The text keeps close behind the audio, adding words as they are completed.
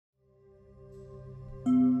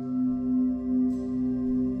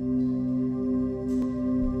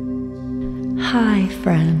Hi,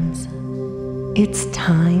 friends. It's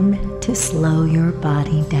time to slow your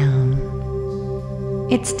body down.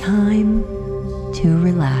 It's time to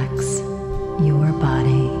relax your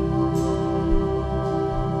body.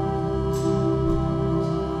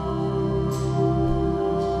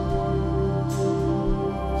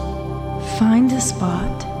 Find a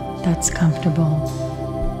spot that's comfortable.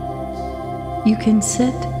 You can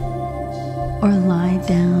sit or lie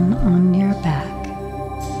down on your back.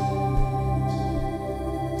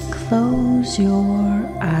 Close your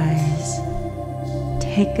eyes.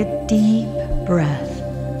 Take a deep breath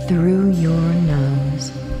through your nose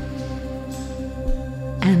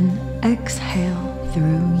and exhale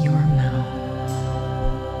through your mouth.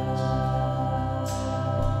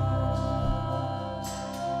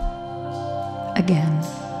 Again,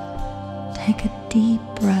 take a deep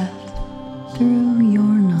breath through your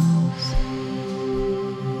nose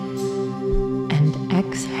and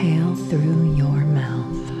exhale through your mouth.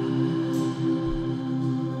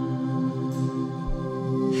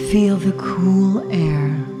 Feel the cool air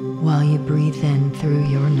while you breathe in through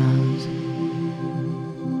your nose.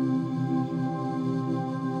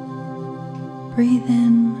 Breathe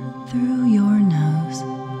in through your nose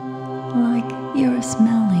like you're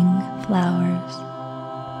smelling flowers.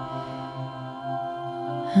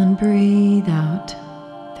 And breathe out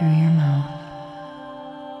through your mouth.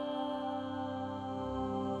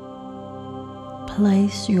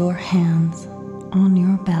 Place your hands on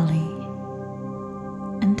your belly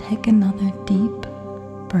and take another deep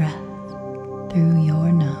breath through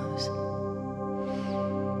your nose.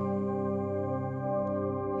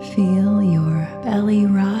 Feel your belly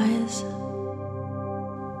rise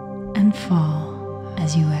and fall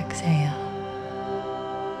as you exhale.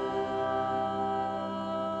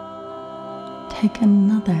 Take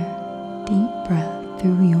another deep breath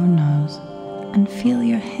through your nose and feel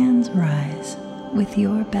your hands rise with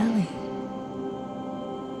your belly.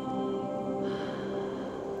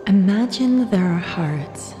 Imagine there are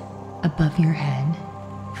hearts above your head,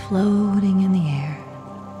 floating in the air,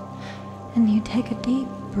 and you take a deep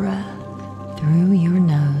breath through your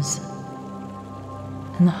nose,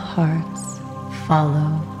 and the hearts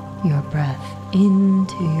follow your breath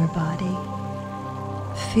into your body,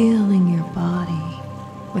 filling your body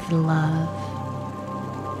with love.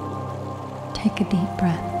 Take a deep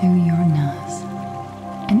breath through your nose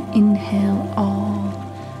and inhale all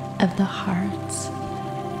of the hearts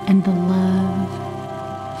and the love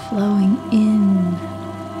flowing in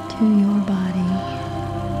to your body.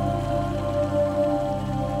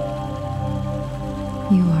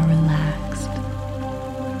 You are relaxed.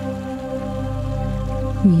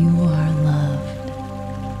 You are loved.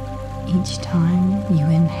 Each time you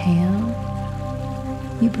inhale,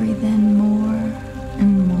 you breathe in more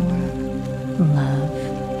and more love.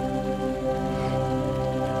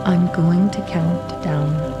 I'm going to count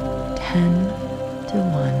down 10 to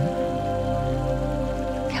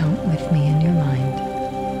 1. Count with me in your mind.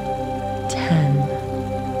 10,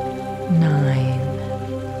 9,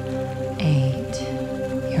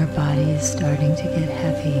 8. Your body is starting to get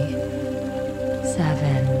heavy.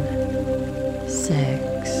 7,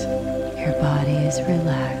 6. Your body is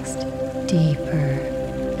relaxed deeper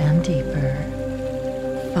and deeper.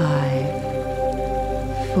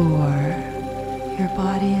 5, 4. Your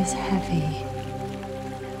body is heavy.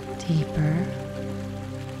 Deeper.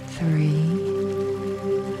 3,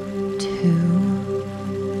 2,